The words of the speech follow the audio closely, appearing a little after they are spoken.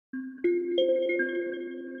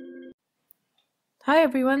Hi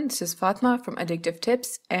everyone, this is Fatma from Addictive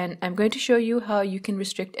Tips, and I'm going to show you how you can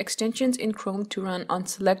restrict extensions in Chrome to run on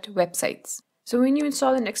select websites. So when you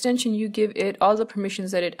install an extension, you give it all the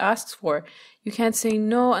permissions that it asks for. You can't say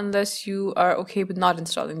no unless you are okay with not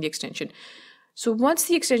installing the extension. So once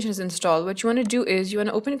the extension is installed, what you want to do is you want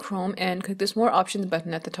to open Chrome and click this More Options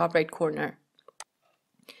button at the top right corner.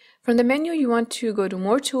 From the menu, you want to go to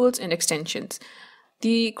More Tools and Extensions.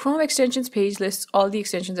 The Chrome extensions page lists all the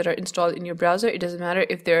extensions that are installed in your browser. It doesn't matter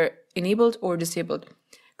if they're enabled or disabled.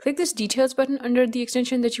 Click this Details button under the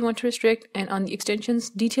extension that you want to restrict, and on the extensions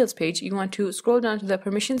details page, you want to scroll down to the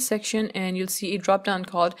permissions section and you'll see a drop down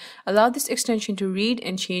called Allow this extension to read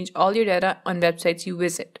and change all your data on websites you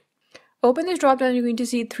visit. Open this drop down, you're going to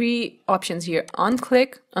see three options here: on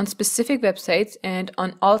click, on specific websites, and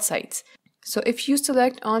on all sites. So if you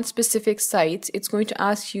select on specific sites, it's going to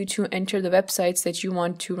ask you to enter the websites that you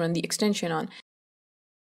want to run the extension on.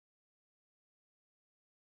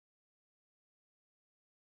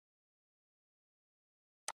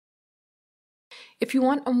 If you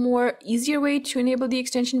want a more easier way to enable the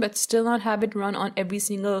extension but still not have it run on every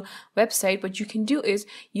single website, what you can do is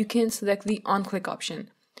you can select the on-click option.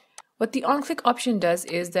 What the on-click option does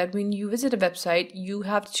is that when you visit a website, you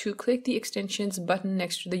have to click the extensions button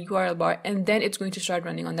next to the URL bar, and then it's going to start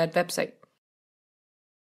running on that website.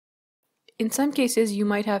 In some cases, you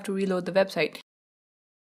might have to reload the website.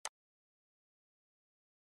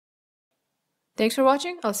 Thanks for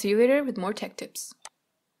watching. I'll see you later with more tech tips.